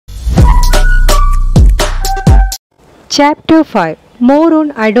Chapter 5. More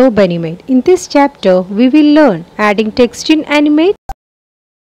on Adobe Animate. In this chapter, we will learn adding text in Animate.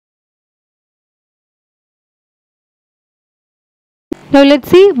 Now let's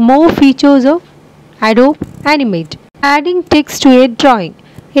see more features of Adobe Animate. Adding text to a drawing.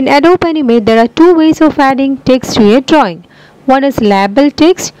 In Adobe Animate, there are two ways of adding text to a drawing. One is label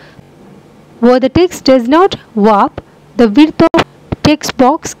text, where the text does not warp, the width of text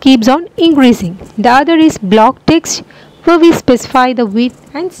box keeps on increasing. The other is block text, where we specify the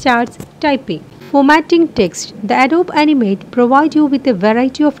width and starts typing. Formatting text. The Adobe Animate provides you with a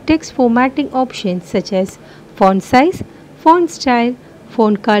variety of text formatting options such as font size, font style,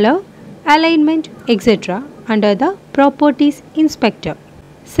 font color, alignment, etc. under the Properties Inspector.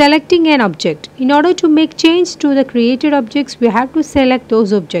 Selecting an object. In order to make change to the created objects, we have to select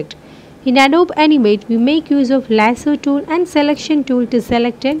those objects. In Adobe Animate, we make use of lasso tool and selection tool to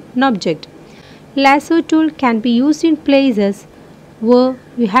select an object. Lasso tool can be used in places where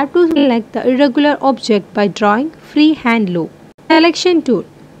we have to select the irregular object by drawing freehand loop. Selection tool.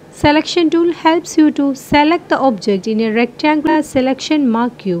 Selection tool helps you to select the object in a rectangular selection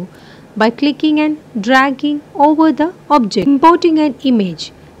marquee by clicking and dragging over the object. Importing an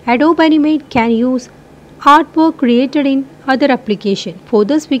image. Adobe Animate can use artwork created in other application. For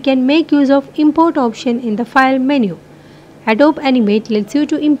this, we can make use of import option in the file menu. Adobe Animate lets you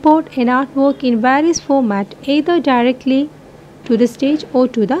to import an artwork in various formats either directly to the stage or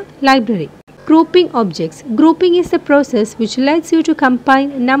to the library. Grouping objects. Grouping is the process which lets you to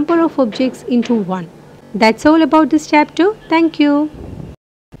combine a number of objects into one. That's all about this chapter. Thank you.